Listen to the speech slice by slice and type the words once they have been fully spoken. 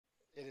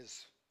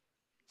is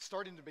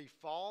starting to be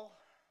fall.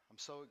 I'm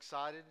so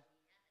excited.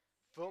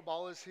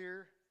 Football is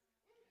here.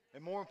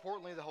 And more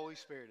importantly, the Holy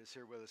Spirit is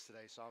here with us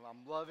today. So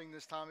I'm loving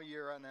this time of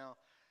year right now.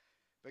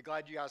 But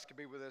glad you guys could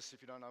be with us.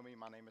 If you don't know me,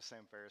 my name is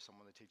Sam Pharris. I'm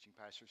one of the teaching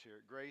pastors here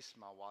at Grace.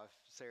 My wife,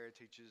 Sarah,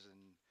 teaches, and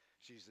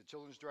she's the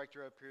children's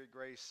director up here at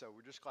Grace. So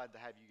we're just glad to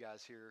have you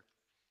guys here.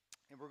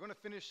 And we're going to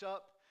finish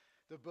up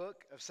the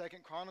book of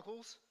 2nd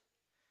Chronicles.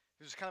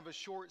 This is kind of a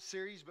short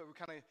series, but we're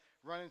kind of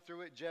running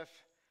through it. Jeff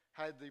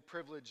had the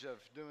privilege of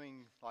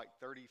doing like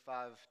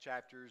 35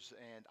 chapters,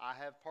 and I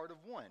have part of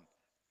one.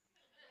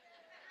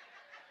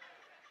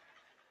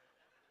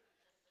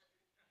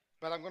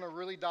 But I'm going to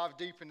really dive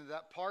deep into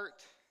that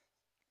part,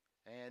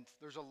 and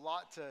there's a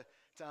lot to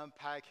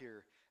unpack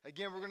here.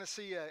 Again, we're going to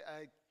see a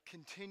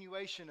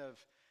continuation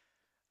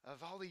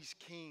of all these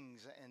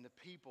kings and the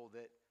people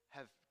that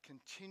have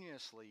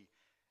continuously,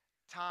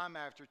 time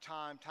after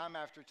time,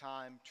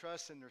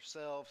 trust in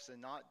themselves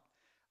and not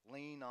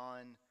lean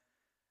on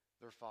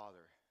their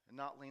Father, and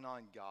not lean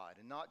on God,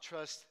 and not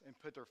trust and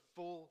put their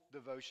full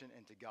devotion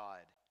into God.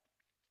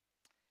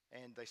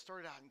 And they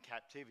started out in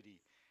captivity,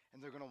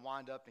 and they're going to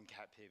wind up in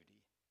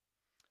captivity.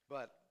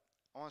 But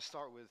I want to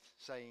start with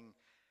saying,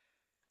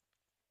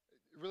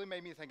 it really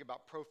made me think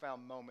about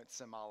profound moments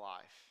in my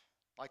life.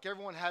 Like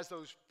everyone has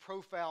those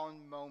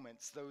profound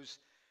moments, those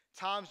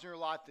times in your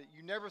life that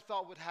you never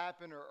thought would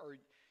happen, or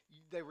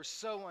they were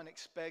so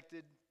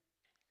unexpected,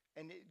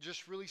 and it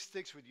just really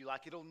sticks with you,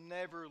 like it'll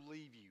never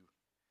leave you.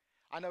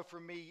 I know for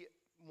me,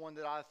 one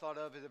that I thought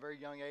of at a very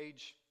young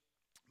age,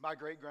 my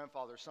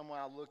great-grandfather, someone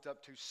I looked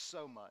up to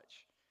so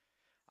much.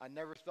 I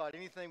never thought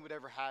anything would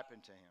ever happen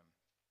to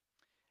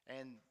him.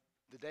 And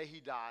the day he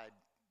died,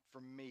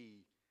 for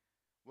me,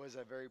 was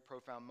a very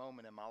profound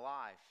moment in my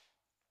life,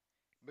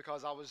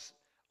 because I was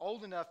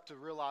old enough to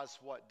realize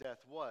what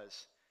death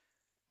was.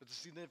 But the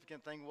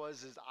significant thing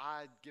was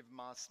I'd given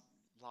my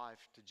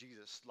life to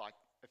Jesus like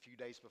a few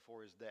days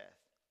before his death.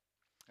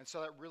 And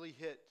so that really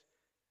hit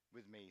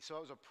with me. So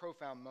it was a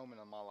profound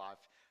moment in my life.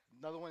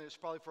 Another one that's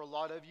probably for a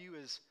lot of you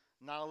is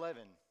 9/11,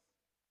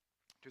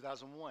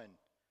 2001.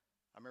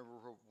 I remember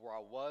where I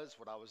was,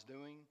 what I was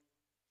doing,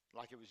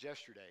 like it was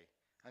yesterday.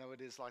 I know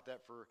it is like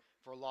that for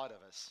a lot of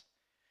us.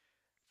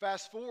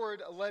 Fast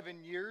forward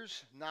 11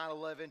 years,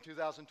 9/11,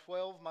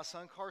 2012, my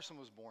son Carson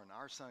was born.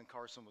 Our son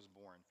Carson was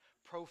born.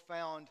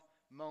 Profound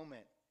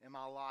moment in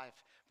my life.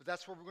 But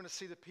that's where we're going to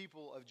see the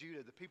people of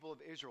Judah, the people of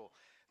Israel.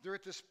 They're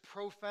at this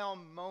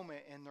profound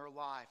moment in their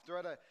life. They're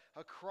at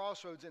a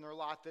crossroads in their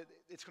life that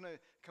it's going to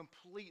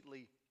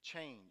completely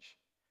change,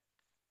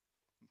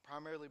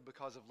 primarily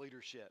because of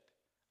leadership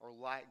or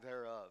lack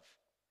thereof.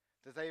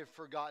 That they have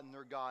forgotten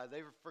their God.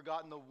 They've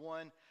forgotten the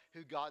one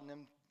who got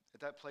them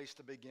at that place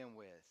to begin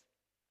with.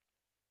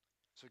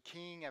 So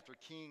king after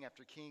king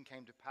after king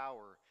came to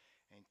power,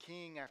 and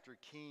king after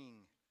king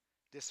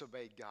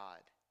disobeyed God.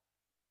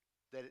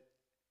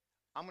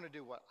 I'm going to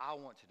do what I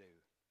want to do.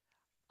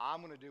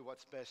 I'm going to do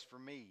what's best for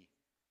me.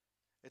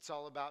 It's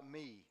all about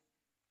me.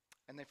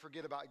 And they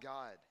forget about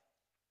God.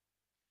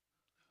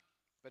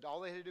 But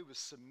all they had to do was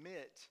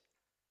submit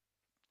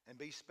and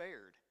be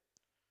spared.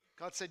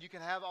 God said, you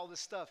can have all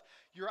this stuff.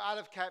 You're out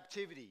of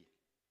captivity.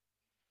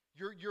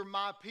 You're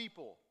my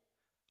people.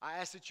 I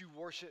ask that you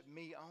worship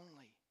me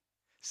only.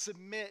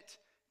 Submit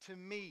to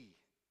me.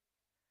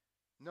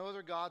 No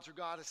other gods or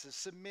goddesses.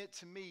 Submit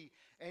to me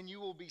and you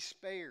will be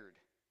spared.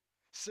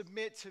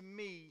 Submit to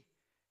me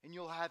and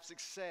you'll have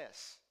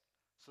success.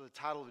 So the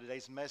title of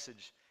today's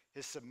message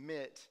is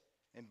Submit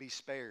and Be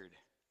Spared.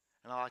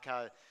 And I like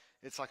how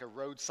it's like a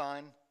road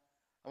sign.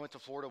 I went to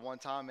Florida one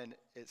time and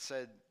it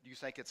said, do you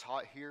think it's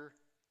hot here,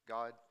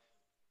 God?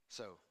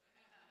 So,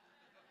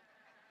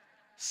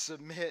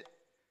 submit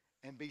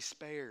and be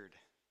spared.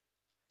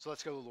 So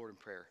let's go to the Lord in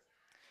prayer.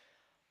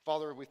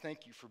 Father, we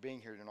thank you for being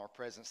here in our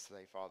presence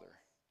today, Father.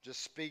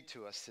 Just speak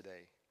to us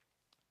today.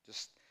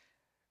 Just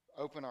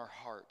open our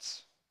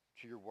hearts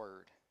to your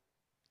word.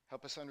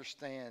 Help us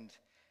understand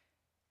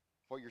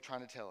what you're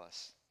trying to tell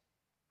us.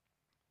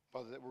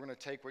 Father, that we're going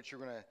to take what you're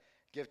going to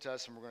give to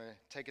us and we're going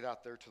to take it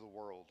out there to the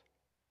world.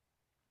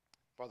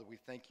 Father, we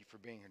thank you for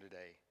being here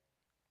today.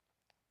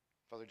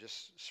 Father,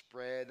 just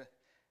spread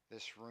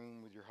this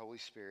room with your Holy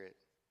Spirit.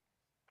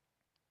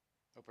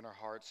 Open our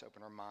hearts,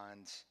 open our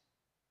minds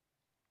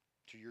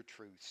to your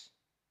truths.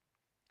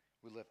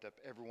 We lift up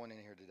everyone in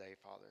here today,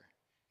 Father.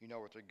 You know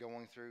what they're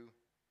going through.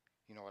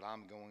 You know what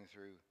I'm going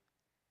through.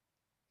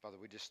 Father,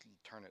 we just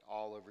turn it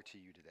all over to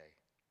you today.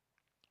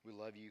 We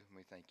love you and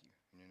we thank you.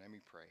 In your name we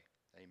pray.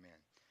 Amen.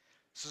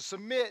 So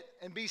submit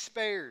and be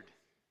spared.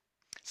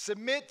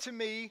 Submit to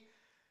me,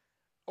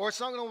 or it's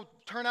not going to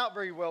turn out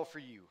very well for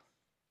you.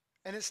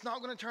 And it's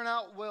not going to turn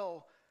out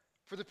well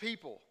for the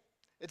people.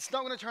 It's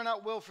not going to turn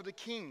out well for the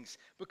kings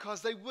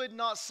because they would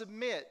not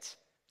submit.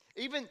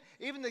 Even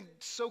the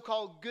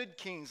so-called good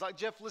kings, like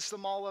Jeff listed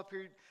them all up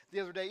here the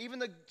other day, even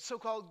the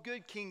so-called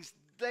good kings,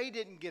 they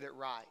didn't get it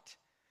right.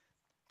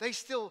 They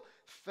still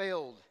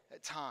failed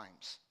at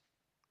times.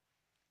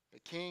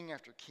 But king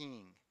after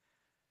king,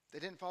 they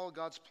didn't follow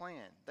God's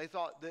plan. They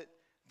thought that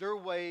their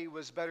way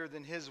was better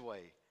than his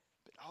way.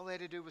 But all they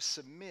had to do was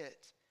submit,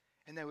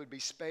 and they would be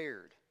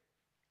spared.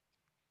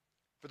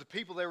 For the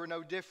people, they were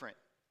no different,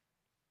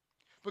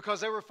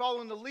 because they were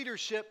following the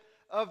leadership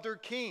of their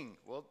king.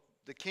 Well,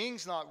 the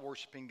king's not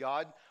worshiping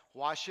God.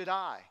 Why should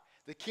I?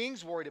 The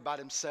king's worried about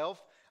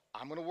himself.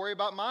 I'm going to worry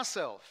about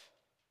myself.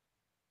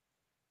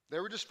 They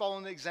were just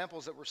following the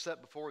examples that were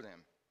set before them.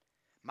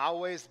 My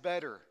way is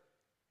better.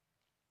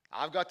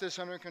 I've got this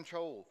under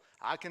control.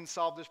 I can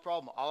solve this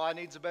problem. All I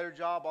need is a better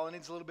job. All I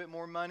need is a little bit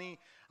more money.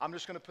 I'm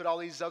just going to put all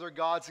these other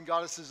gods and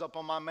goddesses up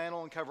on my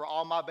mantle and cover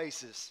all my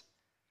bases.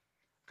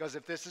 Because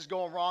if this is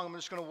going wrong, I'm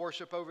just going to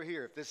worship over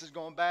here. If this is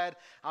going bad,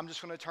 I'm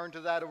just going to turn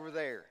to that over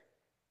there.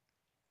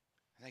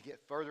 And they get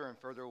further and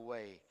further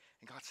away.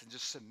 And God said,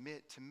 just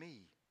submit to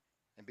me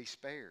and be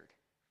spared.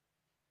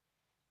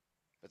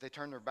 But they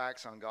turn their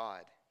backs on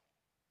God.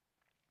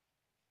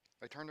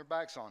 They turn their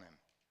backs on him.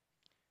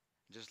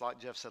 Just like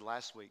Jeff said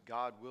last week,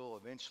 God will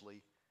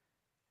eventually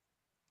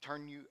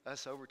turn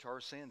us over to our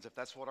sins if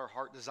that's what our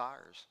heart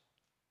desires.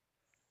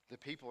 The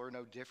people are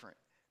no different.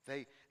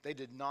 They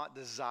did not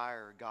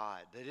desire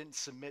God. They didn't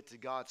submit to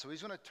God. So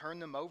he's going to turn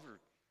them over.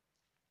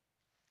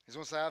 He's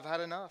going to say, I've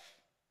had enough.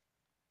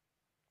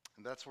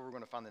 And that's where we're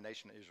going to find the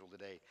nation of Israel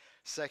today.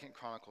 2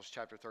 Chronicles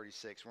chapter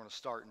 36. We're going to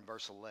start in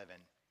verse 11.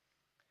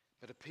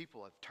 But the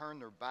people have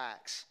turned their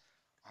backs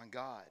on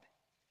God.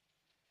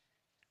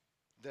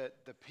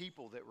 The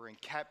people that were in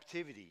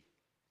captivity,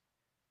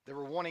 that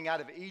were wanting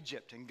out of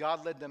Egypt, and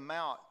God led them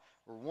out,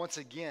 were once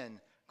again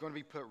going to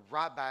be put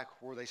right back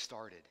where they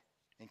started,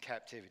 in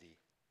captivity.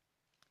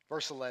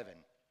 Verse 11.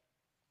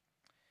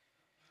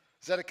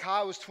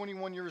 Zedekiah was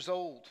 21 years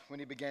old when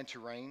he began to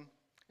reign,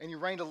 and he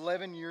reigned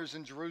 11 years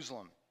in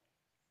Jerusalem.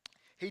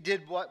 He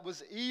did what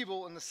was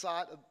evil in the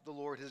sight of the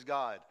Lord his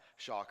God.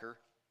 Shocker.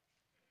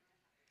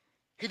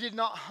 He did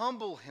not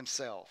humble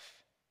himself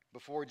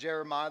before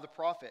Jeremiah the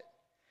prophet,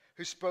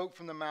 who spoke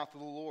from the mouth of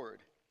the Lord.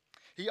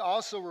 He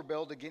also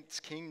rebelled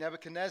against King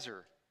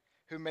Nebuchadnezzar,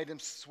 who made him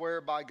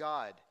swear by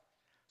God.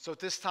 So at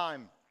this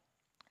time,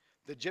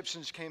 the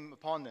Egyptians came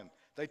upon them.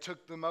 They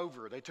took them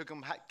over. They took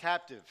them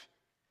captive.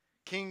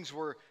 Kings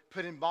were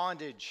put in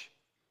bondage.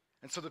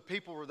 And so the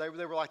people were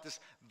like this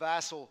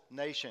vassal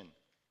nation.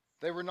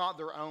 They were not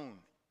their own.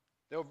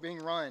 They were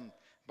being run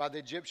by the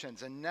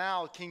Egyptians. And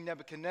now King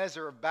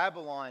Nebuchadnezzar of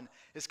Babylon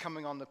is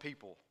coming on the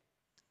people.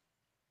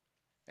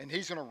 And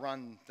he's going to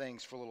run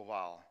things for a little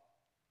while.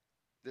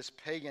 This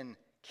pagan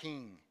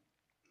king.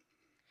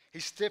 He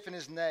stiffened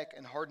his neck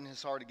and hardened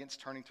his heart against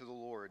turning to the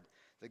Lord,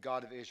 the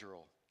God of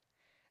Israel.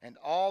 And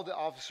all the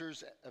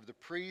officers of the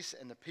priests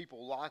and the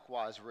people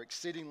likewise were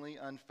exceedingly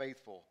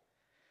unfaithful,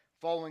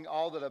 following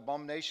all the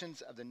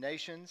abominations of the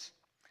nations,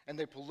 and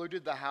they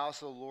polluted the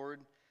house of the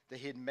Lord that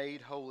he had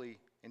made holy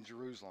in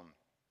Jerusalem.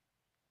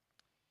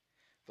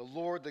 The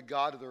Lord, the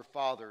God of their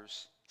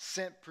fathers,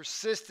 sent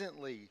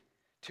persistently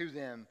to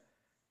them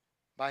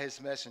by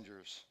his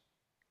messengers,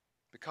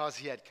 because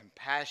he had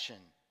compassion.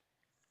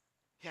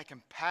 He had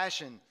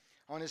compassion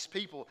on his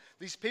people.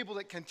 These people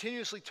that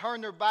continuously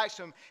turned their backs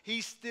to him,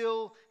 he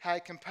still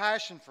had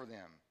compassion for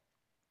them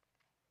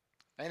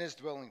and his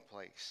dwelling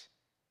place.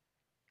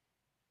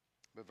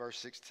 But verse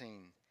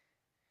 16,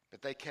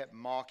 but they kept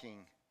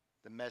mocking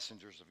the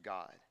messengers of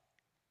God,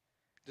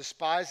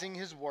 despising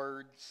his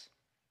words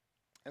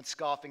and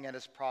scoffing at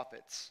his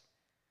prophets,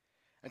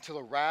 until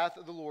the wrath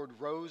of the Lord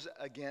rose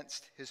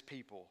against his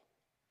people,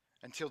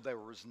 until there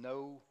was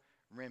no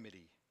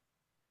remedy.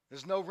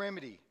 There's no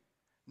remedy.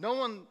 No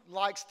one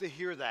likes to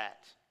hear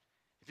that.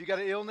 If you got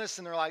an illness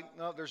and they're like,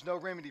 no, there's no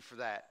remedy for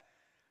that.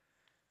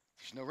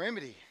 There's no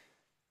remedy.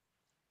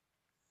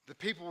 The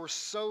people were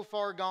so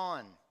far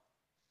gone.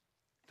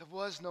 There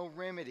was no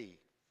remedy.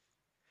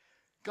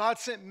 God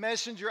sent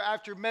messenger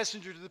after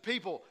messenger to the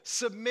people.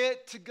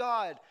 Submit to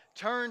God.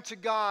 Turn to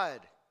God.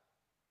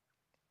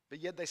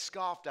 But yet they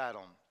scoffed at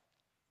him.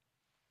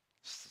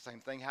 The same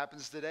thing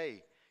happens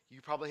today. You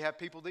probably have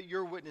people that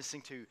you're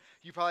witnessing to.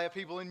 You probably have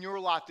people in your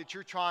life that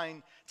you're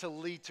trying to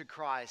lead to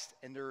Christ,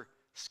 and they're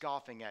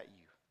scoffing at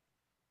you.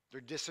 They're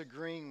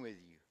disagreeing with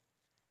you.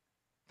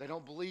 They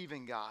don't believe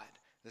in God.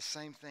 The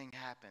same thing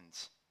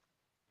happens.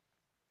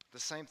 The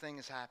same thing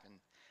has happened.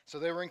 So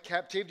they were in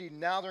captivity.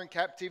 Now they're in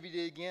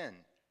captivity again.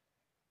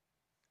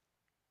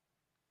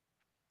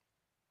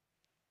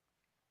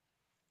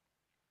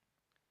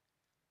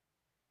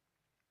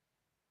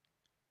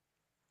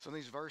 So in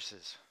these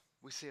verses,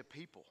 we see a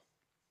people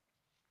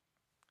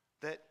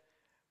that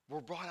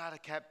were brought out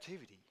of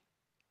captivity.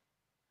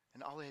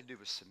 And all they had to do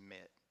was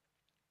submit.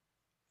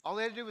 All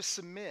they had to do was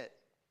submit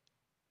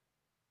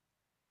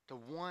to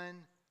one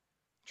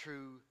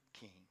true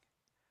king,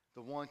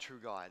 the one true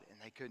God, and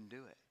they couldn't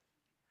do it.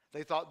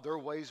 They thought their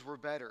ways were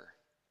better.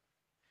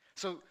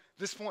 So at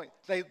this point,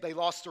 they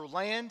lost their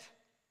land,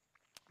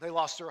 they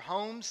lost their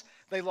homes,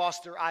 they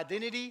lost their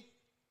identity,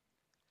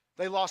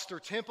 they lost their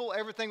temple.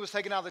 Everything was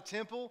taken out of the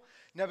temple.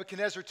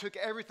 Nebuchadnezzar took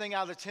everything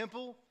out of the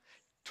temple,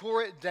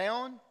 tore it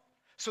down.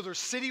 So their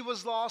city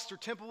was lost, their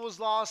temple was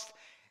lost,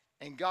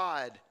 and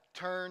God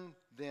turned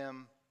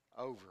them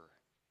over.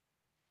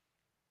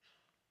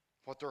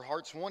 What their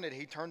hearts wanted,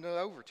 he turned it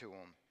over to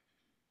them.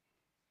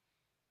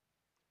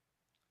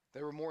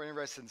 They were more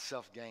interested in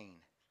self-gain.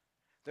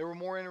 They were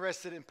more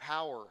interested in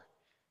power.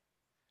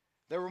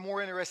 They were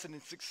more interested in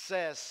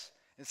success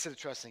instead of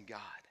trusting God.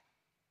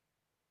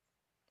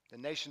 The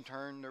nation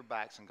turned their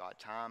backs on God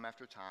time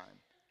after time.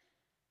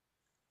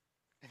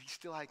 And he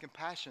still had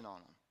compassion on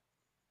them.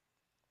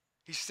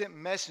 He sent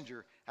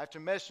messenger after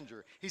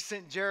messenger. He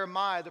sent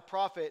Jeremiah the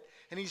prophet,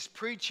 and he's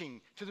preaching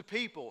to the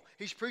people.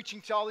 He's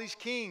preaching to all these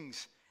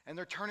kings, and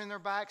they're turning their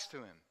backs to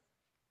him.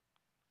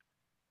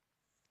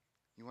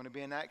 You want to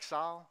be in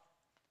exile?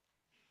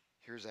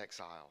 Here's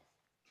exile.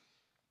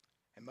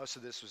 And most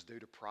of this was due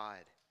to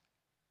pride.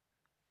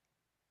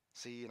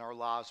 See, in our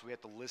lives, we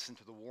have to listen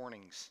to the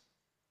warnings.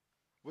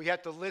 We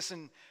have to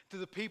listen to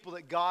the people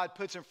that God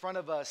puts in front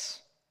of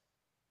us.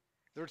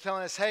 They're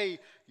telling us, hey,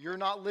 you're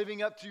not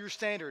living up to your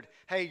standard.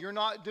 Hey, you're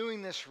not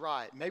doing this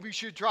right. Maybe you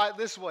should try it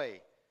this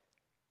way.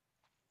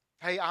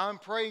 Hey, I'm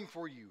praying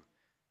for you.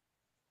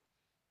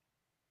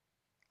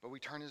 But we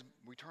turn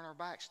our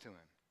backs to him.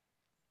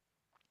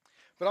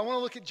 But I want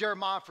to look at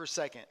Jeremiah for a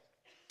second.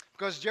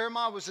 Because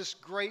Jeremiah was this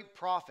great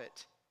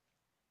prophet.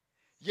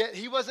 Yet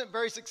he wasn't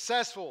very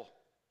successful.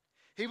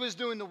 He was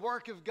doing the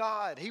work of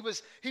God. He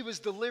was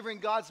delivering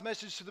God's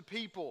message to the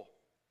people.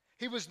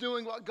 He was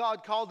doing what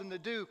God called him to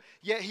do,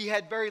 yet he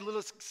had very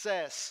little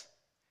success.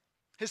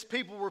 His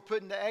people were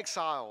put into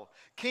exile.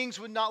 Kings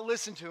would not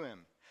listen to him.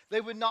 They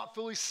would not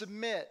fully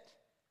submit.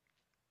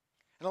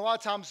 And a lot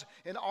of times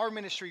in our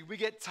ministry, we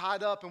get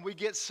tied up and we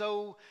get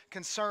so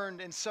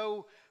concerned and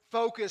so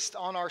focused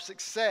on our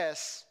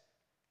success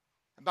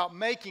about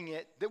making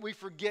it that we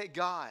forget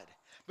God.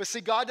 But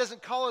see, God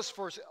doesn't call us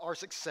for our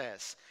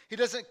success. He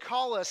doesn't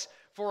call us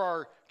for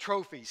our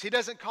trophies. He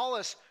doesn't call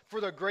us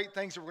for the great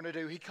things that we're going to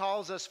do. He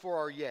calls us for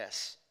our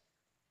yes.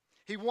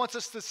 He wants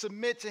us to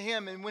submit to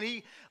him. And when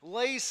he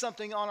lays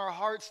something on our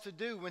hearts to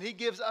do, when he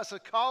gives us a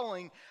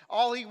calling,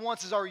 all he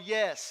wants is our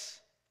yes.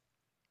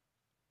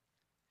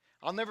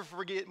 I'll never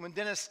forget when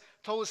Dennis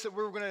told us that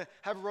we were going to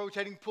have a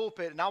rotating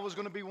pulpit and I was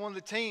going to be one of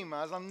the team.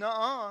 I was like,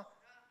 nuh-uh.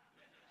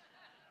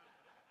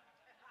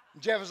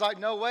 Jeff was like,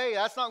 no way,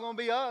 that's not going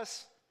to be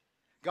us.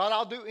 God,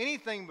 I'll do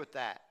anything but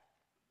that.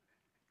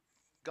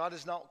 God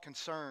is not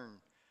concerned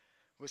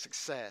with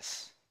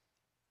success.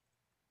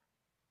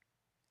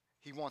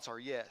 He wants our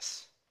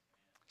yes.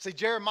 See,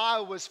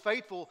 Jeremiah was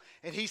faithful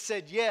and he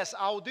said, yes,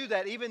 I will do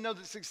that, even though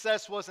the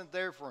success wasn't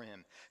there for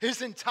him.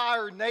 His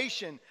entire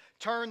nation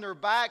turned their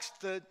backs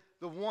to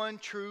the one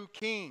true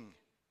king.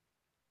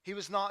 He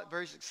was not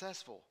very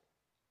successful,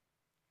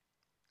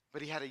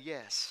 but he had a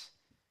yes.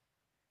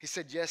 He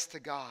said yes to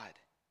God.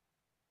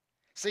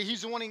 See,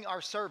 he's wanting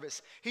our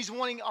service. He's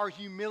wanting our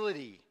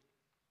humility.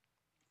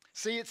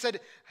 See, it said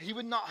he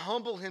would not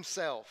humble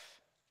himself.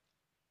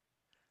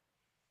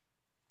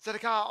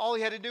 Zedekiah, all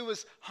he had to do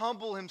was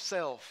humble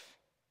himself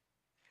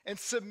and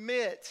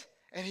submit,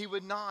 and he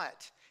would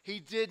not. He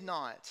did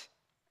not.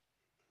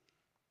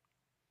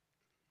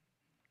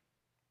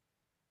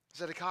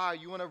 Zedekiah,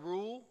 you want to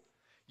rule?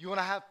 You want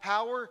to have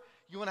power?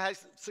 You want to have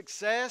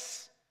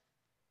success?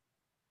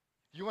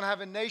 You want to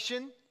have a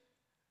nation?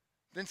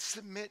 Then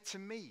submit to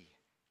me.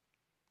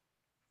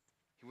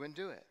 He wouldn't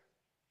do it.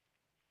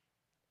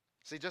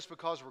 See, just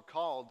because we're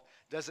called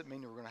doesn't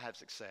mean that we're going to have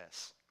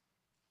success.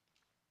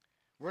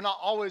 We're not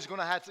always going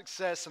to have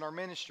success in our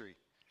ministry.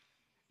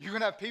 You're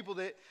going to have people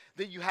that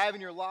you have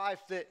in your life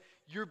that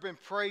you've been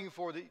praying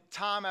for, that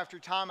time after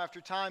time after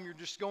time, you're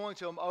just going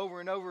to them over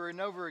and over and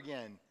over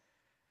again.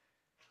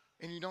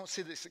 And you don't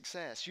see the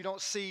success. You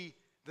don't see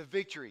the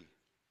victory.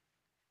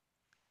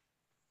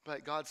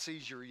 But God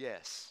sees your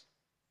yes.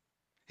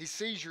 He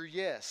sees your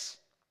yes.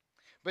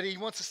 But he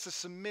wants us to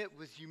submit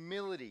with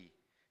humility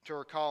to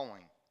our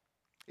calling.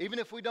 Even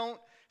if we don't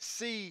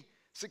see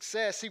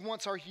success, he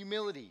wants our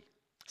humility.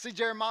 See,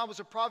 Jeremiah was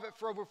a prophet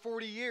for over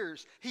 40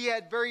 years. He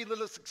had very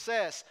little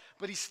success,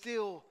 but he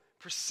still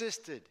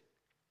persisted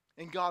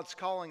in God's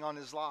calling on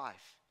his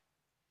life.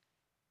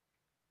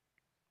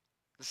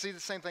 You see, the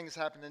same thing is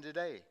happening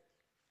today.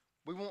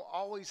 We won't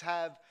always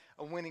have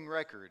a winning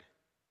record.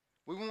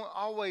 We won't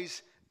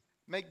always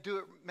make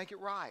it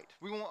right.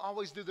 We won't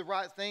always do the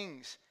right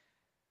things.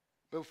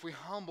 But if we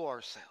humble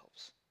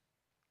ourselves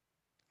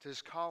to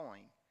his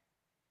calling,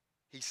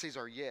 he sees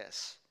our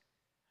yes.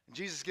 And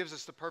Jesus gives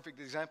us the perfect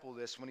example of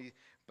this when he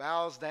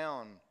bows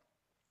down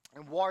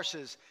and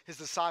washes his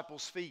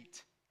disciples'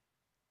 feet.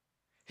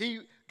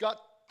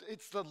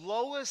 It's the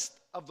lowest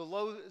of the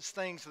lowest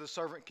things that a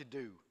servant could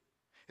do,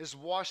 is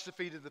wash the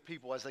feet of the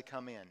people as they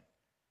come in.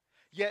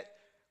 Yet,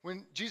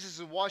 when Jesus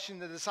is washing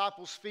the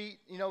disciples' feet,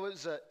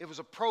 it was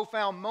a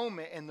profound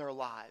moment in their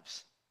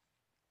lives.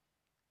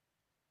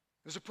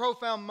 It was a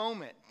profound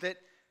moment that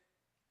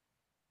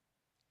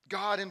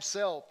God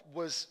himself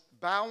was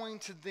bowing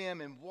to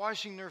them and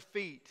washing their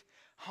feet,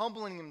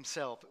 humbling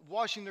himself,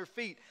 washing their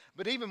feet.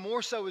 But even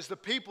more so is the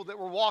people that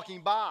were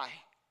walking by.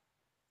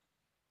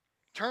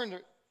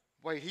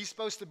 Wait, he's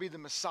supposed to be the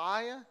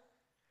Messiah?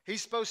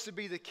 He's supposed to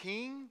be the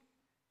king?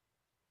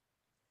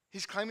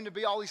 He's claiming to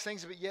be all these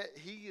things, but yet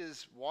he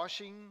is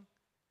washing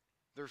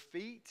their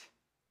feet,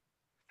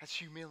 that's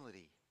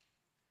humility.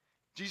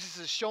 Jesus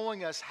is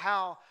showing us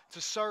how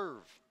to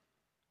serve.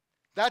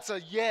 That's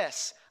a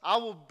yes. I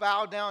will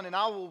bow down and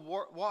I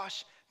will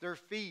wash their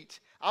feet.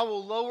 I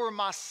will lower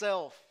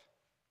myself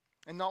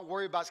and not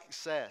worry about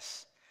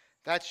success.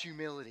 That's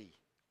humility.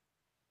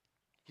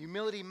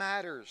 Humility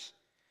matters.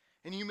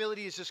 And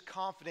humility is just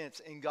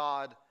confidence in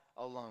God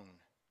alone.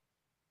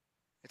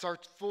 It's our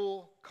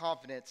full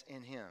confidence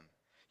in Him.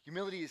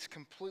 Humility is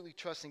completely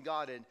trusting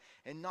God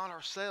and not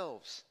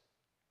ourselves.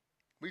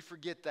 We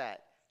forget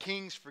that.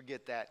 Kings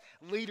forget that.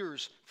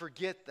 Leaders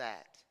forget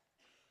that.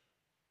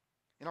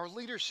 And our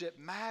leadership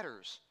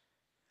matters.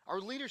 Our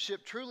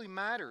leadership truly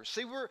matters.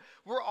 See,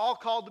 we're all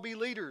called to be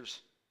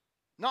leaders.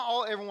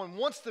 Not everyone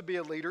wants to be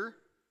a leader.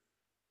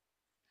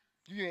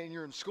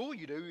 You're in school,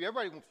 you do.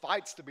 Everybody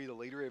fights to be the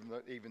leader,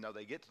 even though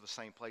they get to the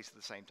same place at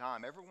the same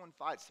time. Everyone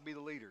fights to be the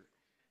leader.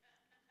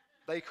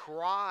 They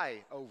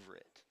cry over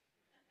it.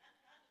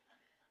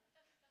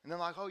 And they're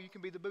like, oh, you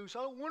can be the boost.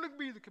 I don't want to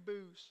be the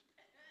caboose.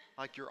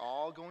 Like you're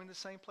all going to the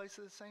same place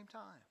at the same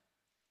time.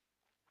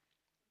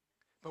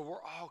 But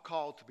we're all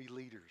called to be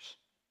leaders.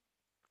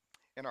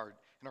 In our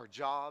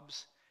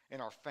jobs,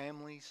 in our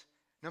families.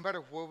 No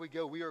matter where we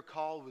go, we are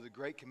called with a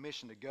great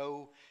commission to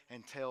go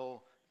and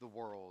tell the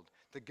world.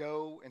 To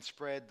go and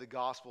spread the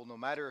gospel. No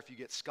matter if you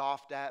get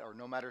scoffed at or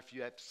no matter if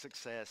you have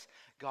success,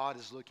 God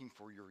is looking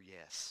for your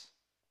yes.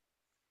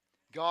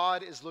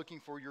 God is looking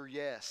for your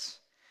yes.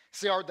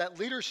 See, that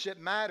leadership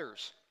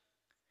matters.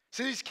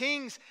 See, these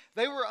kings,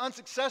 they were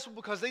unsuccessful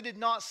because they did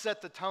not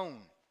set the tone.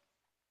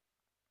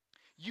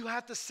 You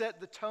have to set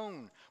the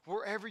tone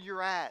wherever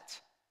you're at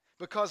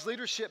because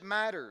leadership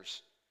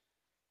matters.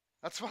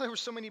 That's why there were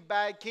so many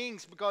bad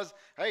kings because,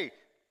 hey,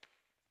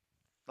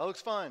 that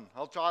looks fun.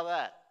 I'll try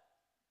that.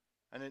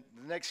 And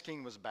the next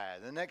king was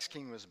bad. The next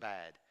king was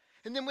bad.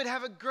 And then we'd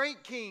have a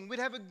great king. We'd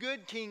have a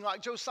good king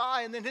like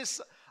Josiah and then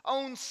his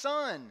own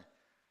son.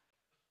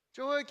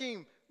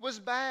 Jehoiakim was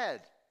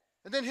bad.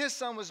 And then his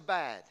son was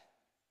bad.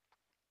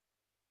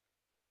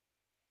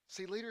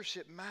 See,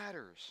 leadership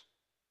matters.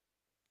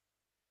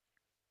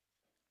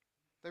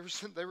 They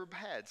were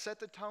bad. Set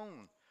the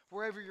tone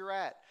wherever you're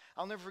at.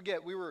 I'll never forget,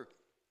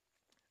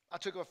 I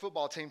took a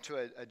football team to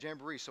a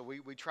jamboree, so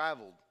we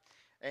traveled.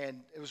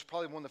 And it was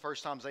probably one of the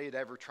first times they had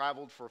ever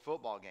traveled for a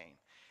football game.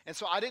 And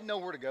so I didn't know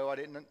where to go.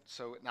 And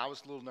I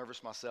was a little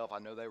nervous myself. I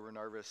know they were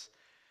nervous.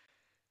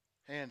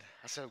 And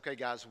I said, okay,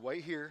 guys,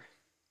 wait here.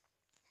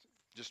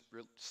 Just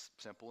real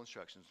simple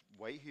instructions.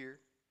 Wait here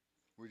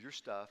with your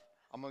stuff.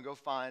 I'm going to go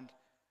find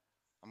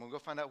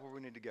out where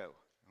we need to go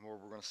and where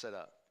we're going to set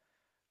up.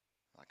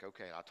 Like,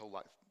 okay, I told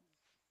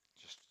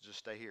just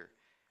stay here.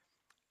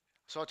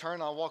 So I turn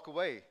and I walk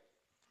away.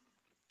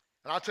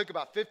 And I took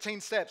about 15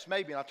 steps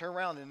maybe, and I turned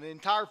around, and the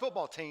entire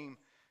football team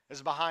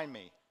is behind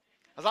me.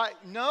 I was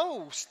like,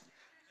 no.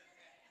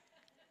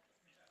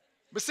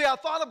 But see, I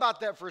thought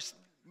about that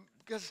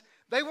because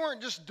they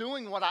weren't just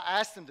doing what I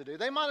asked them to do.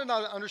 They might have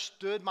not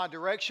understood my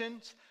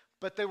directions,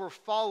 but they were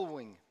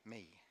following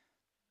me.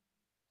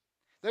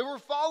 They were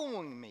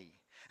following me.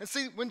 And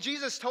see, when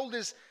Jesus told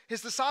his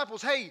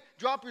disciples, hey,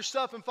 drop your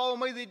stuff and follow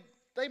me,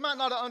 they might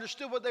not have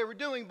understood what they were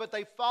doing, but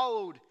they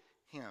followed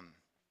him.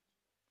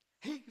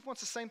 He wants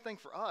the same thing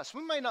for us.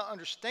 We may not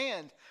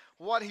understand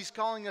what he's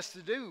calling us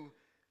to do,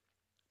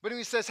 but when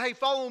he says, hey,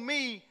 follow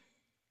me,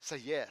 say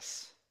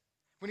yes.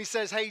 When he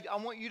says, hey, I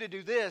want you to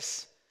do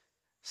this,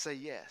 say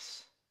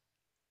yes.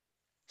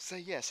 Say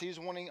yes. He's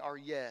wanting our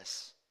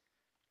yes.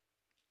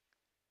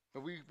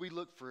 But we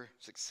look for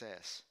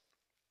success.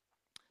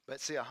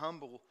 But see, a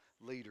humble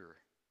leader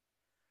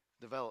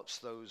develops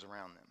those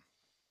around them.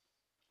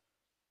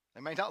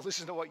 They may not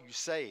listen to what you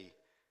say,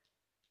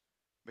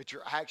 but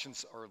your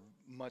actions are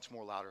much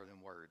more louder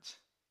than words.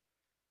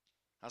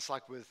 That's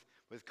like with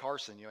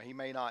Carson. He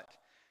may not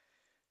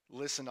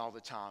listen all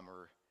the time,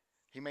 or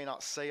he may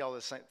not say all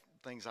the same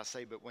things I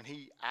say, but when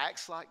he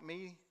acts like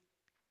me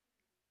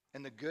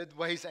in the good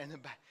ways and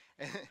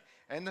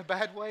the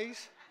bad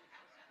ways,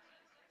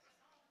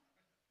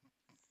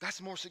 that's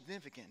more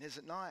significant, is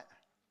it not?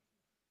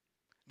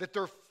 That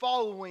they're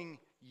following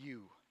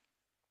you.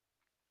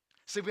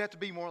 See, we have to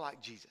be more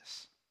like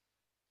Jesus.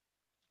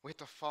 We have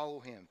to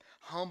follow him,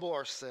 humble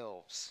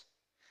ourselves.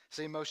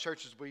 See, in most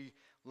churches, we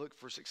look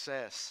for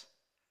success,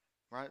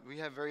 right? We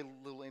have very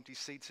little empty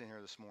seats in here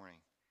this morning.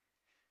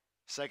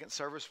 Second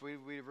service, we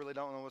really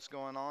don't know what's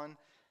going on,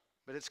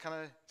 but it's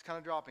kind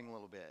of dropping a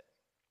little bit.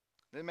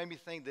 It made me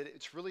think that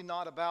it's really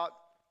not about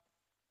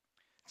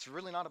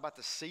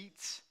the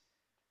seats.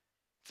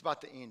 It's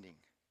about the ending.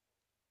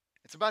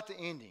 It's about the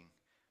ending.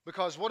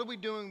 Because what are we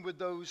doing with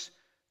those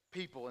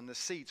people in the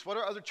seats? What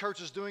are other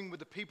churches doing with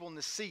the people in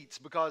the seats?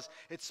 Because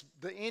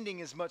the ending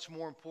is much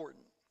more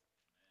important.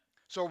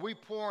 So are we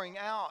pouring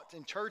out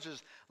in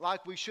churches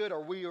like we should?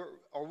 Or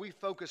are we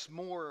focused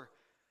more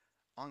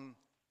on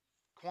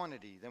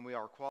quantity than we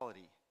are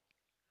quality?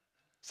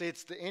 See,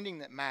 it's the ending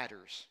that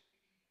matters.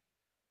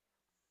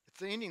 It's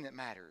the ending that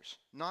matters,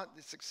 not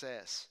the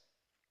success.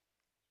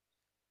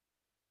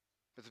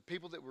 But the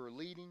people that we're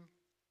leading,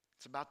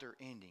 it's about their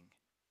ending.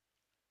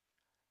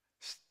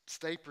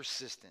 Stay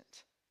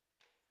persistent.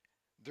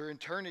 Their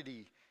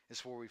eternity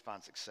is where we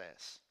find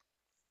success.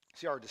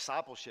 See, our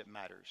discipleship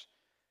matters.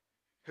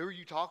 Who are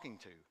you talking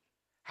to?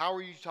 How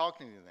are you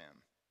talking to them?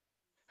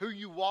 Who are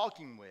you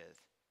walking with?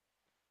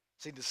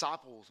 See,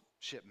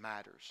 discipleship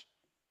matters.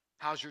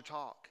 How's your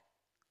talk?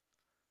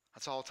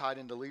 That's all tied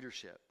into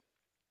leadership.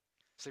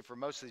 See, for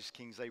most of these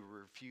kings, they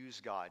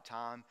refused God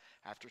time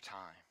after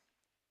time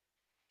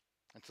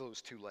until it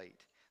was too late.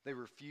 They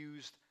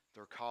refused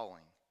their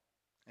calling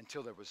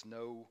until there was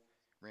no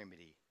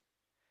remedy.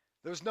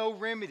 There was no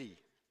remedy.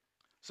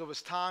 So it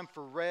was time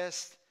for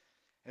rest,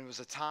 and it was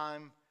a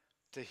time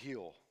to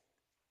heal.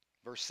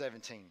 Verse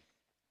 17. It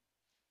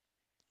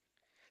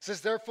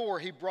says, therefore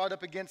he brought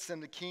up against them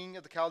the king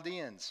of the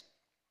Chaldeans,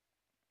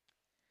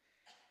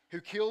 who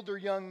killed their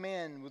young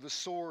men with a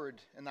sword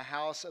in the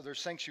house of their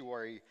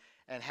sanctuary,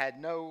 and had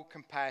no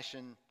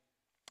compassion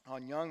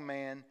on young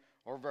man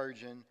or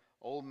virgin,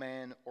 old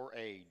man or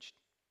aged.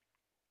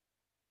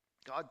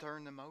 God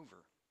turned them over.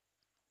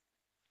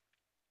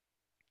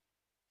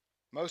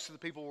 Most of the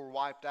people were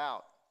wiped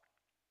out.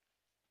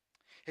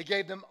 He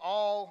gave them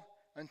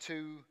all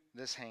unto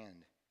this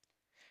hand.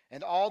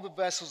 And all the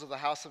vessels of the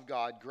house of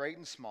God, great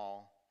and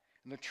small,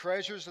 and the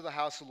treasures of the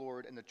house of the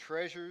Lord, and the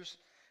treasures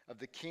of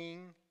the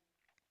king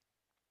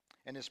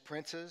and his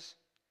princes,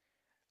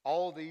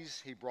 all these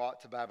he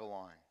brought to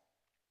Babylon.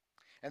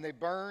 And they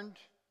burned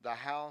the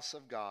house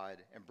of God,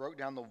 and broke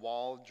down the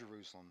wall of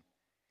Jerusalem,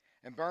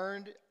 and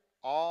burned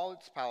all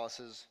its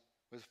palaces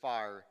with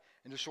fire,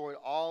 and destroyed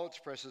all its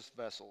precious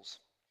vessels.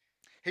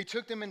 He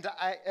took them into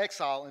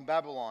exile in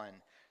Babylon,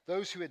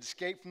 those who had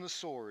escaped from the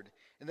sword,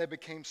 and they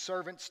became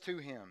servants to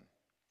him,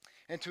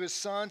 and to his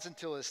sons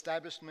until the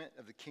establishment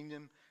of the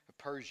kingdom of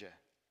Persia,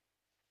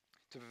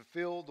 to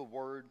fulfill the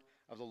word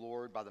of the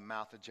Lord by the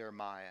mouth of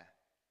Jeremiah,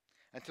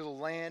 until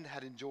the land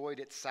had enjoyed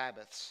its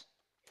Sabbaths.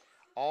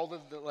 All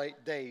of the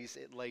late days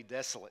it lay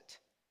desolate.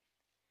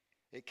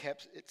 It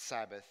kept its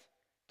Sabbath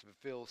to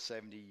fulfill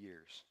 70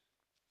 years.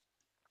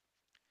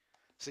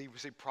 See, we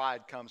see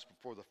pride comes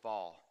before the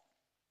fall.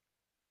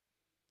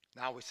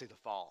 Now we see the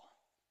fall.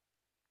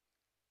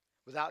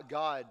 Without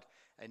God,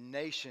 a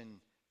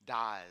nation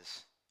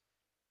dies.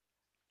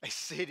 A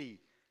city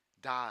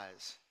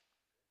dies.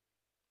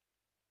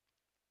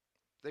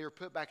 They were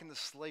put back into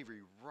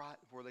slavery right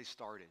where they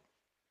started.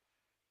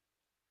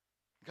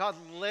 God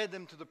led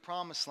them to the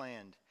promised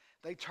land.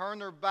 They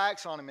turned their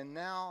backs on him, and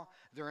now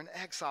they're in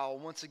exile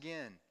once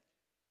again.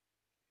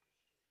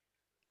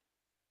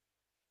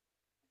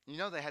 You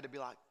know they had to be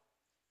like,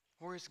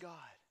 where is God?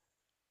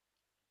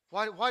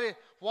 Why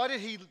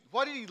did he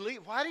leave?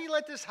 Why did he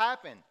let this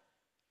happen?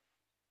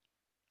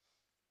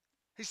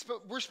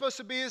 We're supposed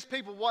to be his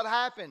people. What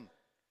happened?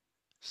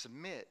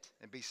 Submit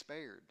and be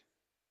spared.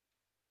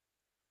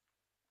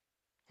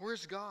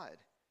 Where's God?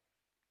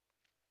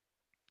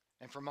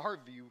 And from our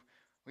view,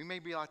 we may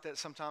be like that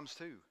sometimes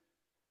too.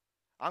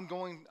 I'm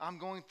going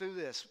through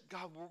this.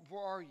 God,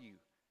 where are you?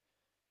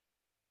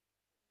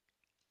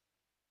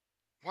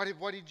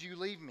 Why did you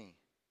leave me?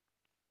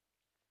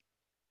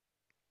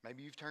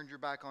 Maybe you've turned your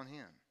back on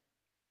him.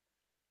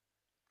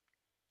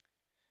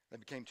 They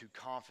became too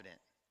confident.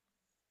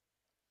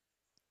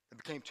 They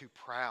became too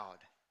proud.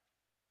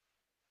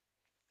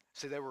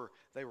 See, they were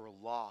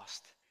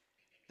lost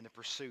in the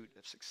pursuit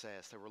of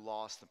success. They were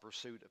lost in the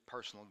pursuit of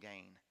personal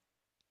gain.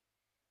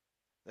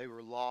 They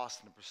were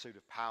lost in the pursuit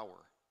of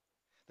power.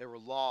 They were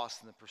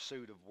lost in the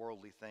pursuit of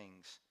worldly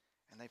things.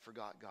 And they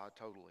forgot God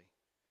totally.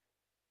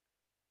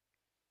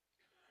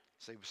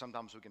 See,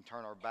 sometimes we can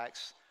turn our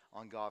backs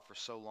on God for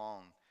so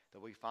long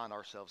that we find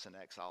ourselves in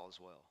exile as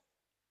well.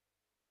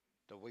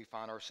 That we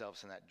find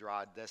ourselves in that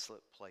dry,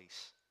 desolate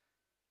place,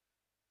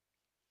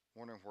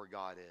 wondering where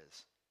God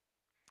is.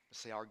 But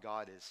see, our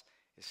God is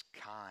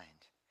kind.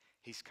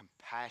 He's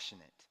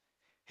compassionate.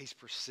 He's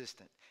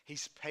persistent.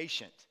 He's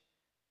patient.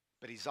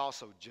 But he's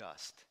also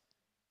just.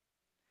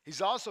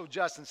 He's also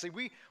just. And see,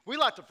 we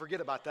like to forget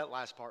about that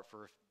last part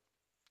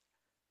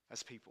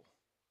as people.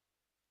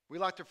 We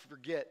like to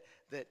forget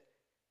that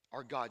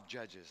our God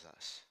judges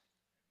us.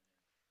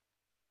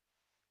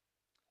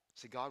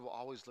 See, God will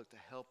always look to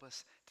help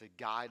us, to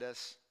guide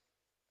us,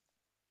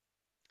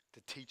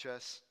 to teach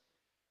us.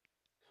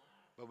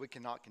 But we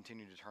cannot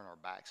continue to turn our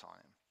backs on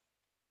him.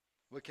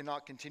 We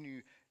cannot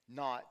continue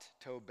not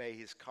to obey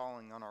his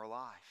calling on our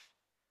life.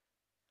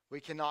 We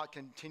cannot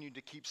continue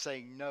to keep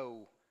saying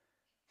no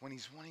when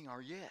he's wanting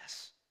our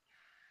yes.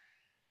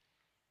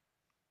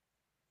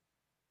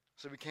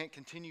 So we can't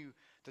continue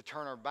to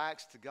turn our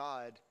backs to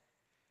God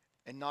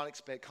and not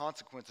expect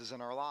consequences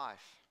in our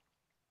life.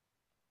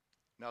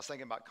 Now, I was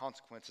thinking about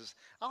consequences.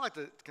 I like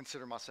to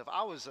consider myself,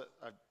 I was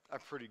a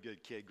pretty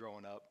good kid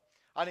growing up.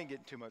 I didn't get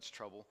in too much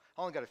trouble.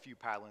 I only got a few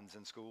paddlings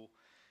in school.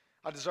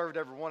 I deserved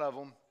every one of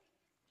them.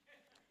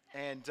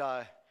 And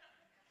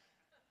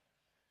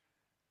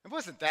it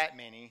wasn't that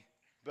many,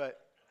 but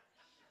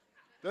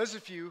there's a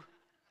few.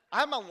 I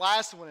had my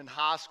last one in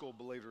high school,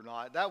 believe it or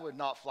not. That would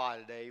not fly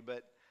today,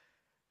 but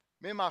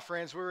me and my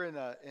friends, we were in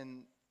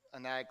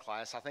an ag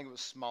class. I think it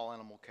was small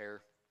animal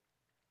care.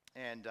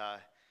 And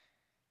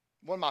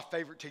One of my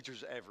favorite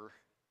teachers ever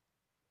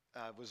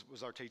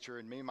was our teacher,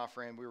 and me and my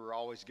friend, we were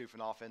always goofing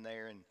off in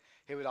there, and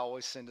he would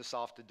always send us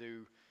off to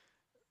do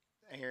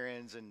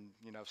errands, and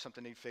if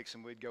something needed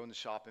fixing, we'd go in the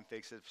shop and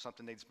fix it. If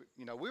something needs,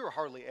 we were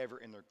hardly ever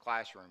in their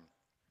classroom,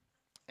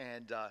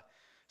 and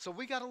so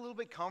we got a little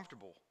bit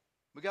comfortable.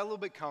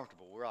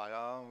 We're like,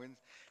 oh,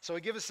 so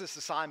he gave us this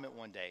assignment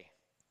one day.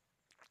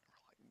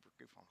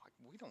 I'm like,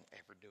 we don't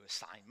ever do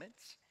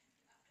assignments.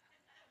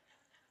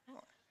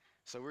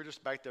 So we're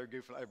just back there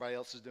goofing. Everybody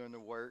else is doing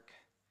their work,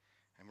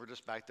 and we're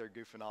just back there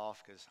goofing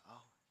off because,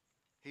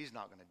 he's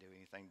not going to do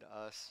anything to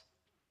us.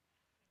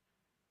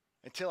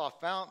 Until I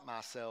found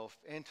myself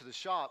into the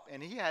shop,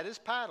 and he had his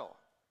paddle.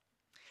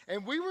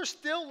 And we were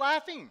still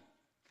laughing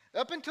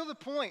up until the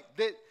point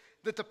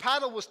that the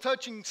paddle was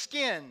touching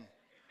skin.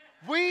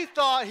 We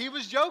thought he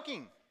was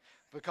joking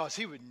because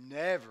he would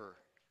never,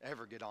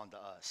 ever get on to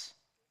us.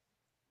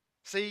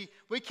 See,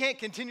 we can't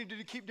continue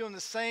to keep doing the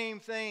same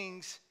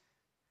things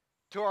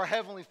to our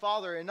Heavenly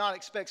Father and not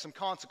expect some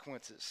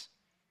consequences.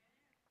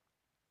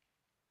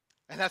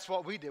 And that's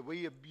what we did.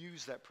 We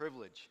abused that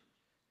privilege.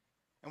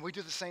 And we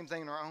do the same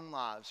thing in our own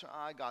lives.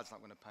 God's not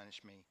going to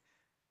punish me.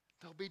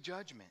 There'll be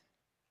judgment.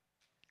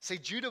 See,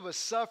 Judah was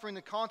suffering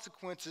the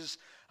consequences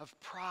of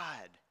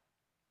pride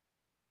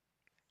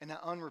and an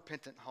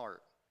unrepentant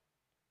heart.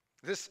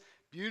 This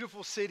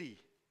beautiful city,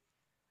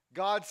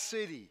 God's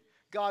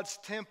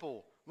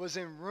temple, was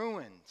in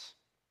ruins.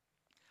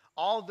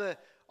 All the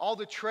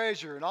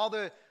treasure and all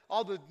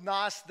the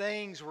nice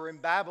things were in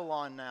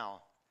Babylon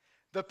now.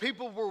 The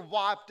people were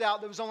wiped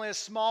out. There was only a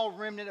small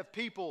remnant of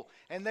people,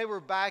 and they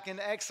were back in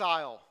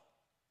exile.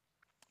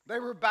 They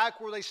were back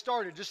where they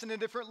started, just in a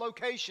different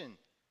location.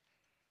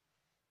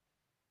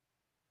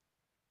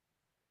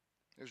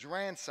 It was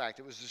ransacked.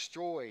 It was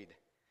destroyed.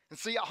 And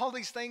see, all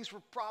these things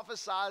were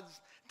prophesied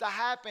to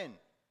happen.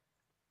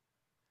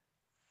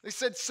 They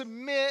said,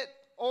 submit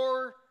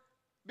or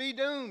be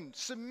doomed.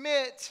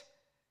 Submit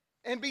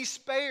and be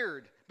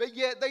spared. But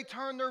yet they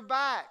turned their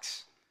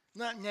backs.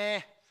 Nah,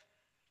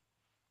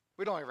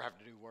 we don't ever have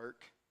to do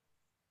work.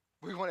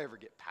 We won't ever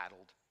get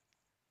paddled.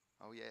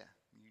 Oh yeah,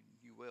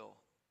 you will.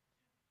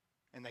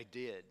 And they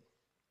did.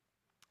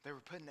 They were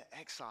put into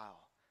exile.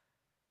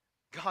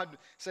 God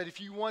said,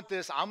 if you want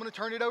this, I'm going to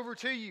turn it over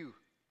to you.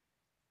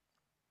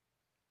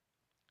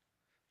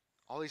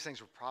 All these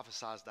things were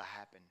prophesied to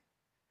happen.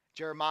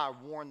 Jeremiah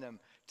warned them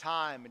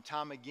time and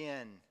time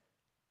again.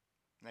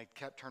 And they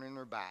kept turning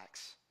their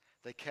backs.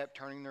 They kept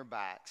turning their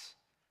backs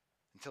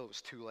until it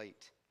was too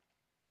late.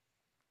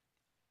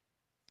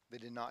 They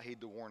did not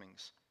heed the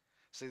warnings.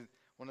 See,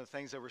 one of the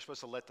things, they were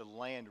supposed to let the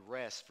land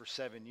rest for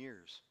 7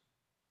 years.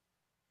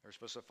 They were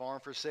supposed to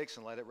farm for 6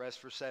 and let it rest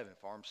for 7.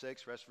 Farm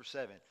 6, rest for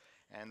 7.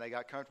 And they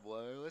got comfortable.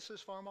 Let's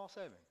just farm all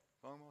 7.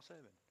 Farm all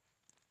 7.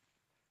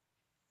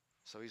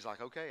 So he's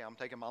like, okay, I'm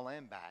taking my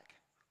land back.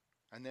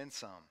 And then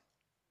some.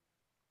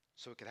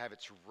 So it could have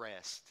its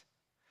rest.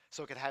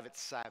 So it could have its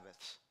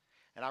Sabbaths.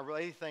 And I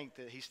really think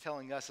that he's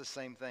telling us the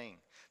same thing.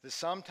 That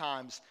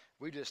sometimes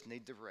we just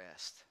need to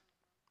rest.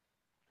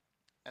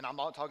 And I'm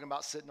not talking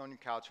about sitting on your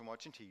couch and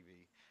watching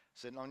TV.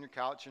 Sitting on your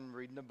couch and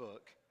reading a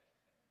book.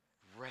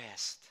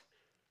 Rest.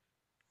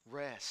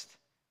 Rest.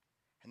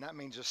 And that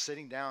means just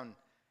sitting down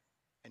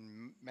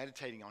and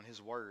meditating on his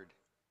word.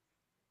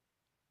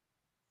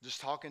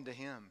 Just talking to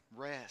him.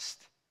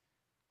 Rest.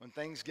 When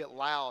things get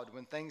loud,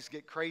 when things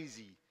get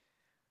crazy,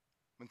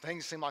 when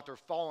things seem like they're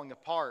falling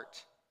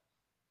apart,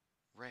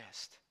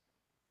 rest.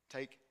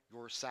 Take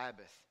your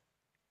Sabbath.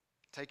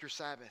 Take your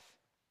Sabbath.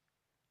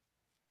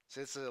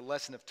 See, it's a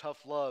lesson of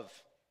tough love.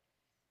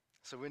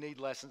 So we need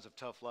lessons of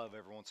tough love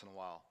every once in a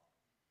while.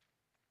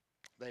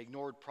 They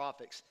ignored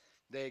prophets.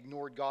 They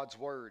ignored God's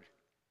word.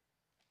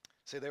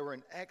 See, they were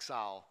in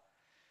exile,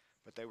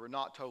 but they were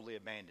not totally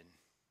abandoned.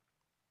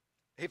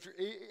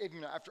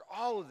 After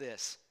all of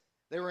this,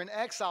 they were in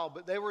exile,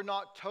 but they were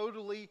not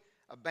totally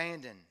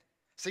abandoned.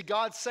 See,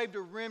 God saved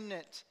a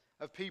remnant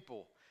of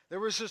people. There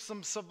was just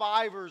some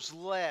survivors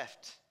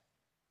left.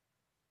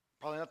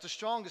 Probably not the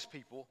strongest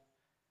people,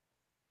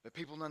 but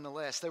people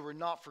nonetheless. They were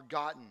not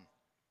forgotten.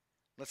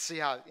 Let's see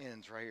how it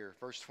ends right here.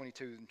 Verse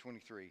 22 and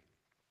 23. It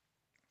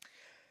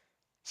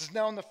says,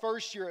 now in the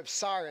first year of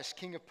Cyrus,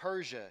 king of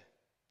Persia,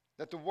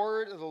 that the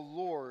word of the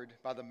Lord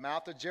by the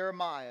mouth of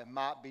Jeremiah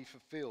might be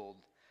fulfilled,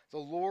 the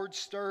Lord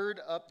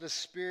stirred up the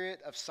spirit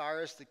of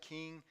Cyrus the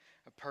king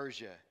of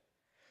Persia,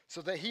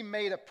 so that he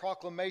made a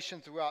proclamation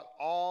throughout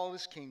all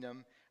his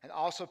kingdom and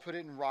also put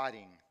it in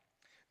writing.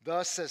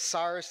 Thus says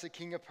Cyrus the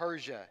king of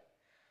Persia,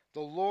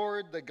 the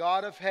Lord, the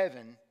God of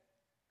heaven,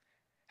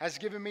 has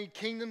given me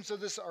kingdoms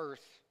of this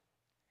earth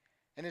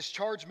and has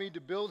charged me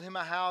to build him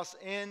a house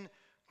in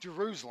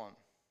Jerusalem,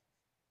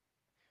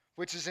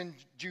 which is in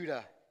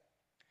Judah.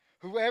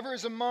 Whoever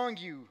is among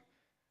you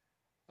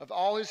of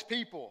all his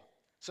people.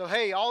 So,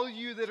 hey, all of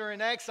you that are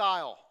in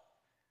exile,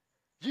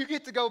 you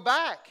get to go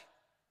back.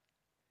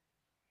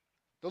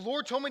 The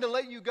Lord told me to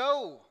let you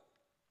go.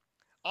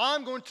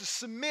 I'm going to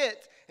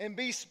submit and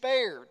be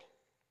spared.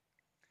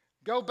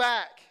 Go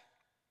back.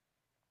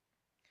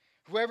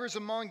 Whoever is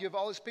among you of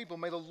all his people,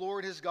 may the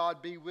Lord his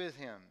God be with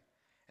him,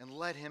 and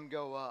let him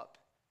go up.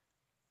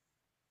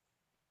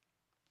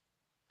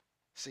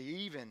 See,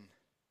 even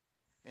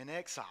in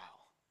exile,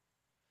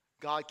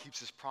 God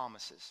keeps his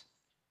promises.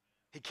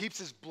 He keeps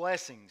his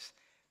blessings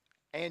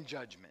and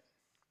judgment.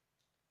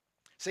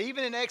 See,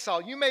 even in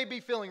exile, you may be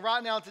feeling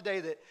right now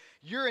today that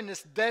you're in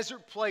this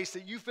desert place,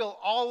 that you feel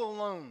all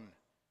alone.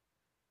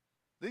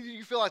 That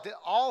you feel like that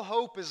all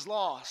hope is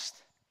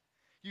lost.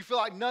 You feel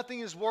like nothing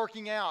is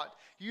working out.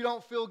 You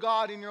don't feel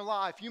God in your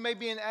life. You may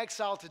be in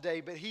exile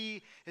today, but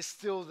he is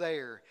still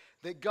there.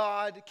 That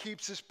God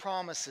keeps his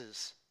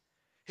promises.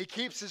 He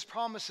keeps his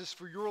promises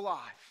for your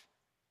life.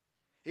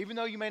 Even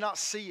though you may not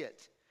see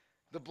it,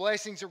 the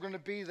blessings are going to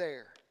be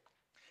there.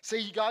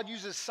 See, God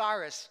uses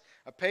Cyrus,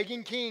 a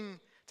pagan king,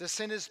 to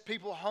send his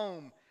people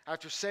home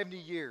after 70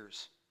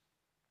 years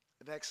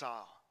of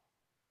exile.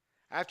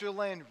 After the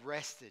land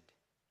rested,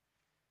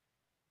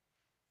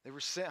 they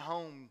were sent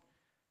home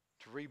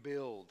to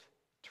rebuild,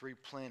 to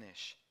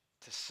replenish,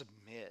 to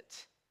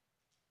submit,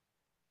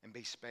 and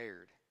be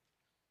spared.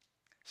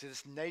 See,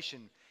 this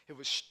nation, it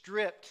was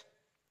stripped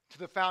to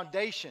the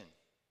foundation.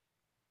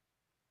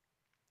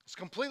 It's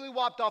completely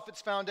wiped off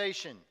its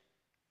foundation.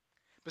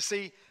 But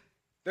see,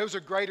 there was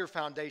a greater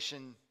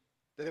foundation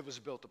that it was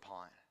built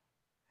upon.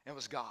 And it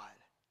was God.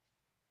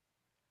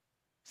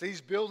 See,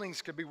 these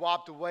buildings could be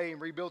wiped away and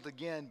rebuilt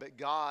again, but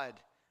God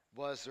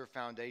was their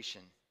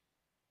foundation.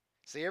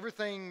 See,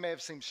 everything may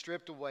have seemed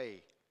stripped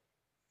away.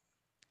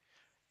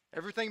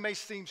 Everything may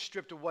seem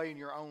stripped away in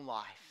your own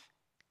life.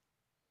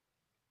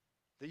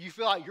 That you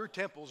feel like your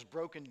temple's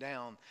broken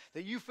down.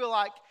 That you feel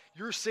like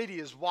your city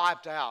is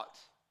wiped out.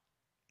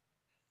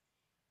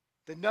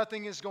 That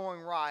nothing is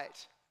going right.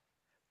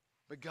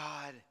 But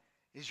God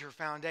is your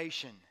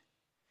foundation.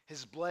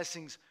 His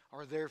blessings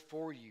are there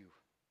for you.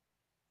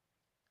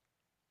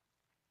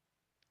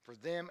 For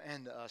them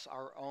and us,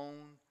 our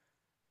own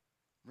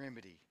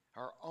remedy,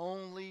 our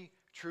only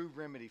true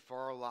remedy for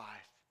our life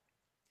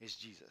is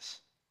Jesus.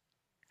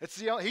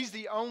 He's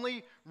the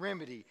only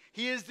remedy.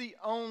 He is the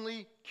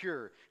only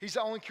cure. He's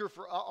the only cure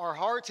for our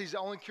hearts. He's the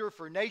only cure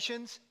for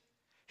nations.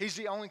 He's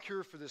the only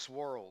cure for this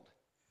world.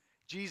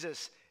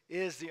 Jesus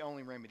is the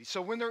only remedy.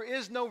 So when there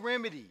is no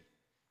remedy,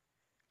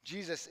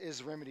 Jesus is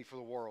the remedy for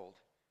the world.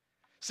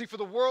 See, for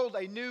the world,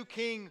 a new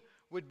king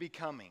would be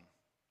coming.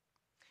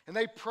 And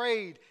they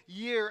prayed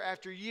year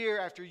after year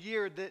after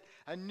year that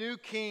a new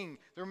king,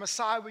 their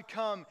Messiah, would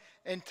come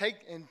and take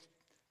and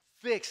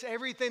fix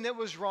everything that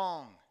was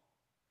wrong.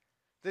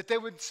 That they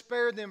would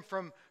spare them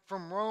from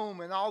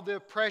Rome and all the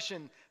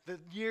oppression that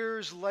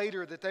years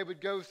later that they would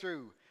go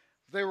through.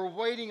 They were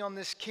waiting on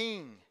this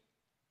king.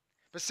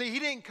 But see, he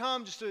didn't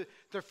come just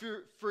to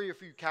free a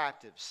few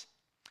captives.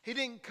 He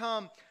didn't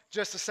come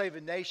just to save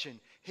a nation.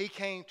 He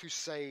came to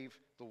save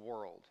the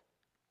world.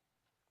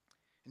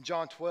 In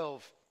John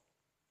 12,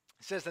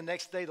 it says the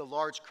next day the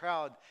large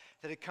crowd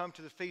that had come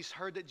to the feast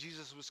heard that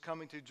Jesus was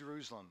coming to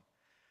Jerusalem.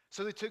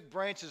 So they took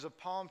branches of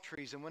palm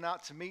trees and went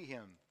out to meet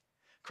him,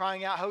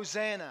 crying out,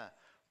 "Hosanna!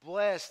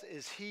 Blessed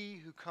is he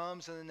who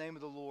comes in the name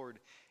of the Lord,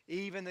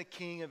 even the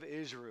King of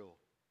Israel."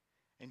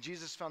 And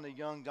Jesus found a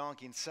young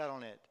donkey and sat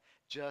on it,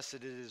 just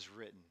as it is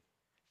written,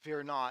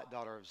 "Fear not,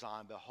 daughter of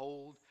Zion,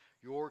 behold,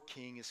 your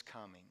king is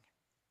coming,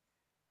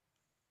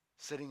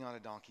 sitting on a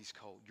donkey's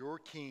colt." Your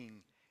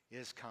king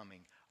is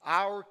coming.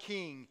 Our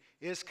king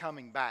is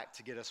coming back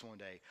to get us one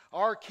day.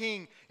 Our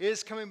king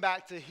is coming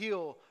back to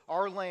heal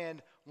our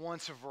land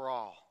once and for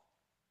all.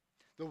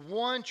 The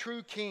one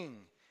true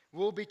king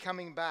will be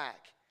coming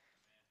back.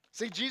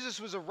 See, Jesus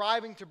was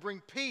arriving to bring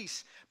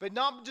peace, but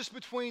not just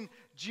between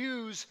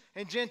Jews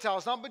and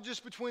Gentiles, not but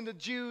just between the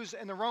Jews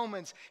and the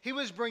Romans. He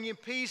was bringing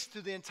peace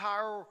to the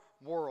entire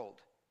world.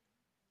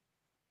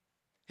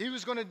 He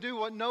was going to do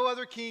what no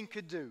other king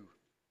could do.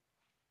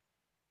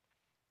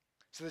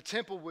 So the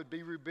temple would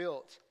be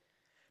rebuilt,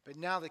 but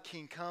now the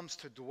king comes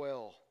to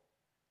dwell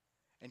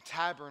and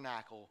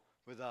tabernacle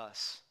with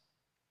us.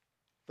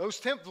 Those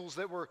temples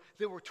that were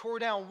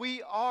torn down,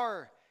 we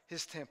are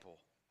his temple.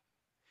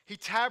 He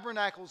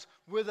tabernacles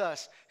with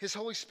us. His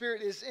Holy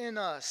Spirit is in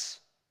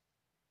us.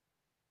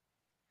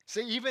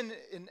 See, even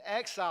in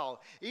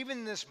exile, even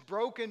in this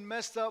broken,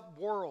 messed up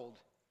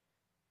world,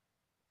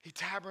 he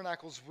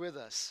tabernacles with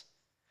us.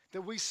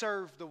 That we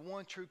serve the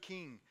one true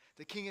King,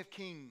 the King of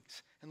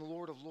Kings and the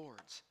Lord of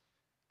Lords.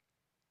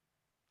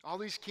 All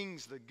these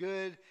kings, the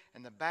good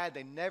and the bad,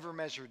 they never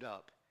measured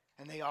up.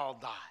 And they all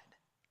died.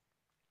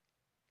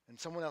 And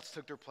someone else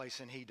took their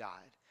place and he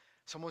died.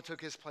 Someone took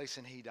his place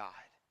and he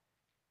died.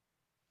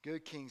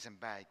 Good kings and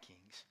bad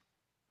kings.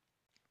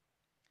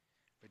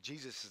 But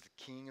Jesus is the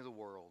King of the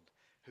world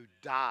who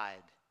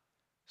died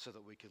so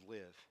that we could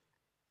live.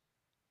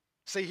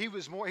 See,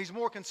 he's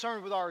more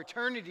concerned with our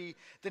eternity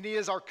than he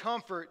is our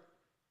comfort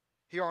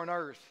here on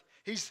earth.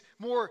 He's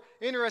more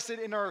interested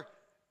in our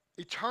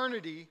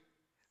eternity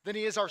than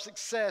he is our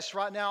success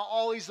right now.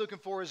 All he's looking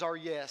for is our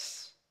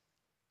yes.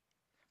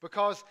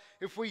 Because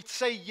if we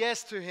say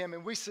yes to him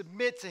and we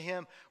submit to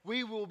him,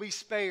 we will be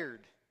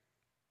spared.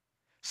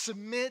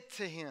 Submit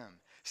to him.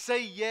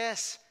 Say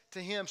yes to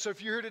Him. So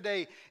if you're here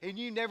today and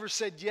you never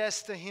said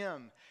yes to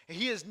Him, and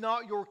He is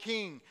not your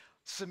King,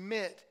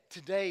 submit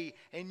today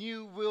and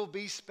you will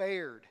be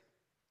spared.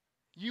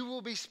 You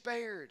will be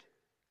spared.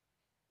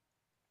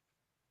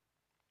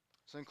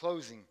 So in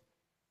closing,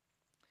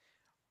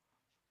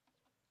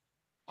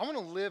 I want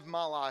to live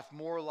my life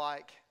more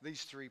like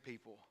these three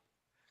people.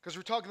 Because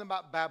we're talking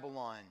about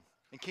Babylon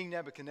and King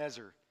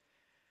Nebuchadnezzar.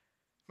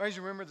 Maybe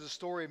you remember the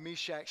story of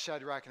Meshach,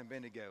 Shadrach, and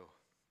Abednego.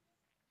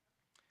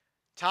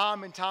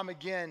 Time and time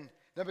again,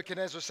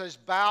 Nebuchadnezzar says,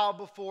 bow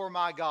before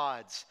my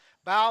gods.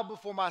 Bow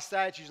before my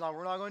statues. Now,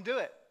 we're not going to do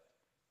it.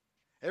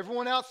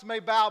 Everyone else may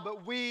bow,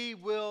 but we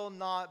will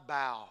not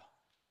bow.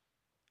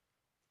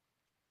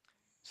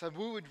 So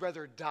we would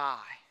rather die.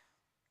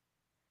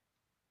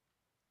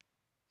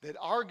 That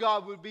our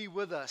God would be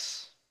with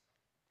us.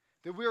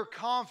 That we are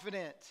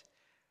confident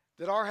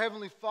that our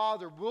Heavenly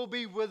Father will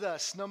be with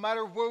us no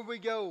matter where we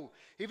go.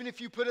 Even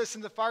if you put us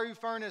in the fiery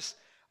furnace,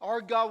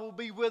 our God will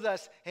be with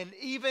us. And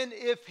even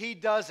if He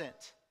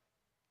doesn't,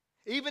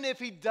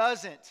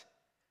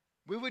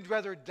 we would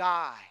rather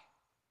die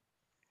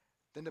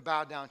than to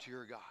bow down to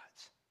your gods.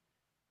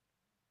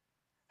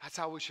 That's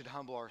how we should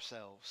humble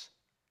ourselves.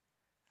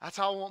 That's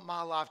how I want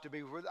my life to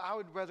be. I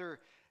would rather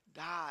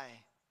die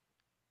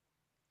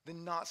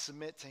than not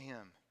submit to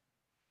Him.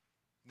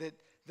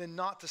 Than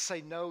not to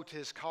say no to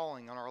His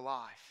calling on our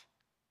life.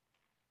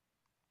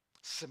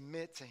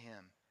 Submit to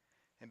Him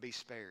and be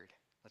spared.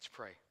 Let's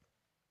pray.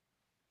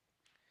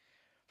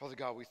 Father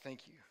God, we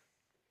thank you.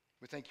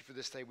 We thank you for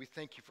this day. We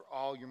thank you for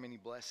all your many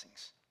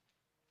blessings.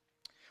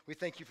 We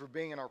thank you for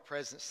being in our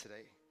presence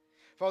today.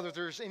 Father, if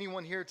there's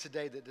anyone here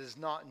today that does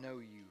not know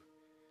you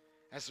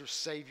as their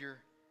Savior,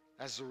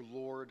 as their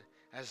Lord,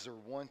 as their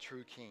one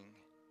true King,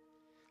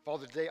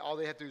 Father, today all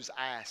they have to do is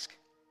ask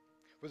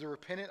with a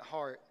repentant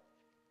heart.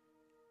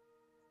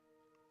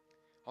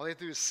 All they have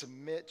to do is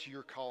submit to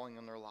your calling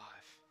on their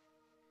life.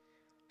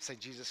 Say,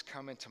 Jesus,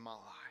 come into my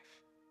life.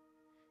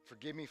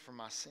 Forgive me for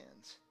my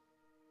sins.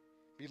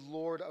 Be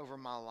Lord over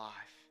my life.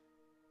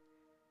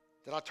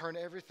 That I turn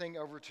everything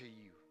over to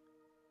you.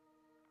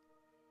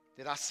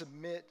 That I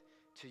submit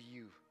to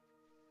you,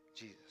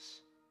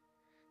 Jesus.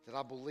 That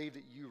I believe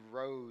that you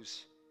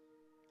rose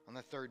on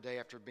the third day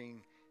after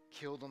being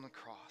killed on the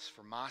cross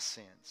for my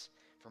sins,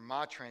 for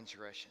my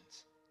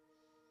transgressions,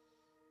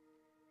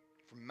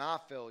 for my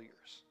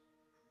failures.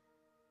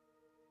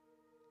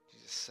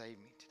 Jesus, save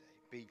me today.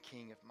 Be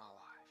King of my life.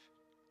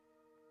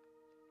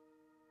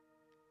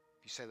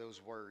 If you say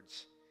those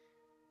words,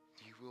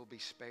 you will be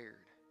spared.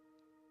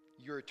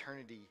 Your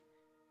eternity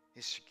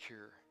is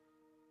secure.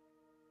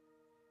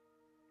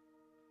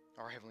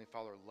 Our Heavenly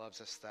Father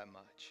loves us that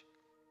much.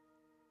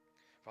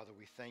 Father,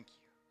 we thank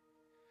you.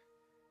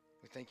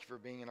 We thank you for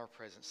being in our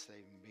presence today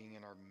and being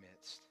in our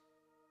midst.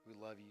 We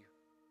love you.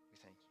 We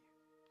thank you.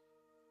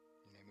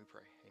 In your name we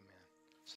pray. Amen.